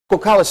Well,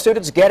 college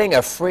students getting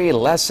a free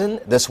lesson,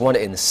 this one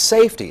in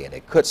safety, and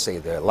it could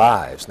save their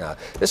lives. Now,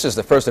 this is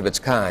the first of its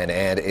kind,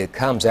 and it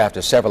comes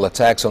after several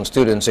attacks on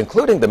students,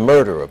 including the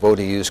murder of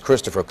ODU's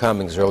Christopher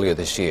Cummings earlier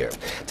this year.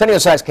 10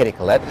 News 5's Katie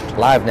Collette,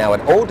 live now at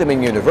Old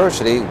Dominion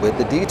University with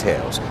the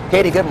details.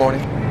 Katie, good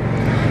morning.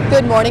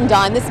 Good morning,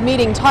 Don. This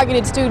meeting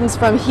targeted students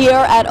from here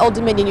at Old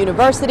Dominion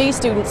University,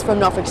 students from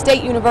Norfolk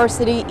State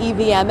University,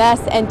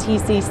 EVMS, and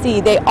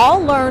TCC. They all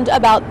learned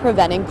about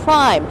preventing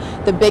crime.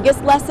 The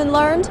biggest lesson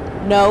learned?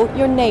 Know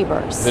your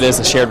neighbors. It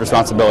is a shared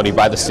responsibility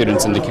by the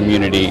students in the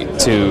community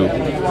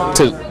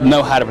to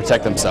know how to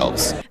protect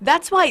themselves.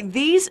 That's why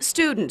these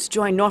students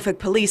joined Norfolk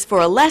Police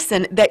for a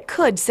lesson that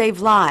could save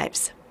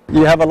lives.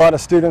 You have a lot of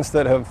students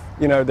that have,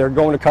 they're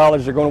going to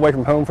college, they're going away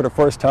from home for the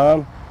first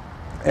time,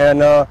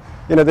 and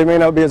they may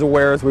not be as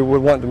aware as we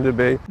would want them to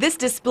be. This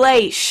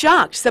display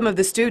shocked some of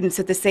the students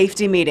at the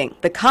safety meeting.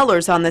 The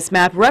colors on this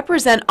map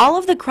represent all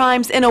of the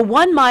crimes in a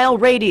 1-mile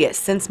radius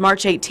since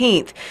March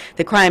 18th.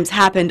 The crimes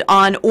happened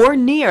on or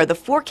near the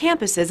 4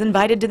 campuses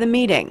invited to the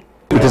meeting.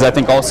 Because I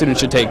think all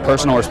students should take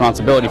personal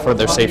responsibility for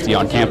their safety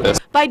on campus.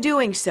 By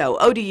doing so,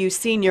 ODU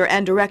Senior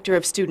and Director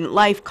of Student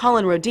Life,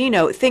 Colin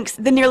Rodino, thinks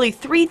the nearly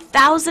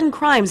 3,000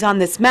 crimes on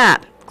this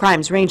map,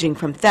 crimes ranging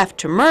from theft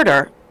to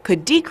murder,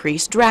 could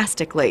decrease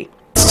drastically.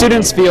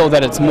 Students feel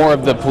that it's more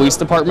of the police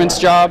department's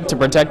job to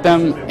protect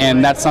them,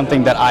 and that's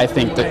something that I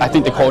think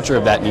the culture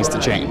of that needs to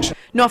change.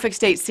 Norfolk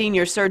State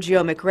senior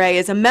Sergio McRae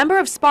is a member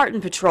of Spartan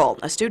Patrol,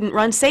 a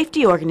student-run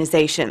safety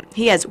organization.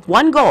 He has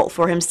one goal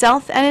for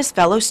himself and his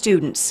fellow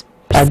students.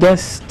 I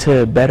guess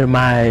to better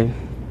my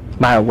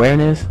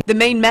awareness. The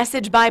main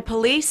message by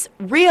police: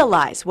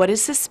 realize what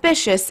is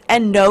suspicious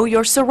and know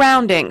your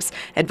surroundings.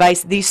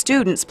 Advice these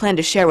students plan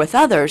to share with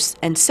others,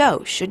 and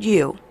so should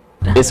you.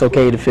 It's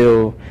okay to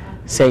feel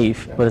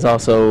safe, but it's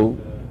also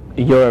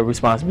your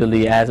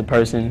responsibility as a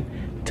person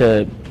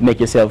to make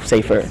yourself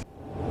safer.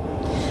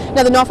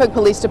 Now, the Norfolk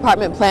Police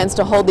Department plans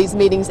to hold these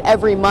meetings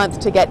every month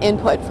to get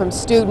input from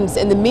students.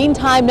 In the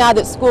meantime, now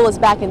that school is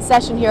back in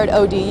session here at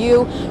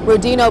ODU,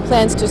 Rodino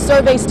plans to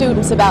survey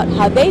students about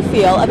how they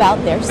feel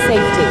about their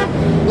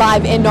safety.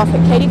 Live in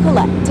Norfolk, Katie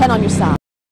Collette, 10 on your side.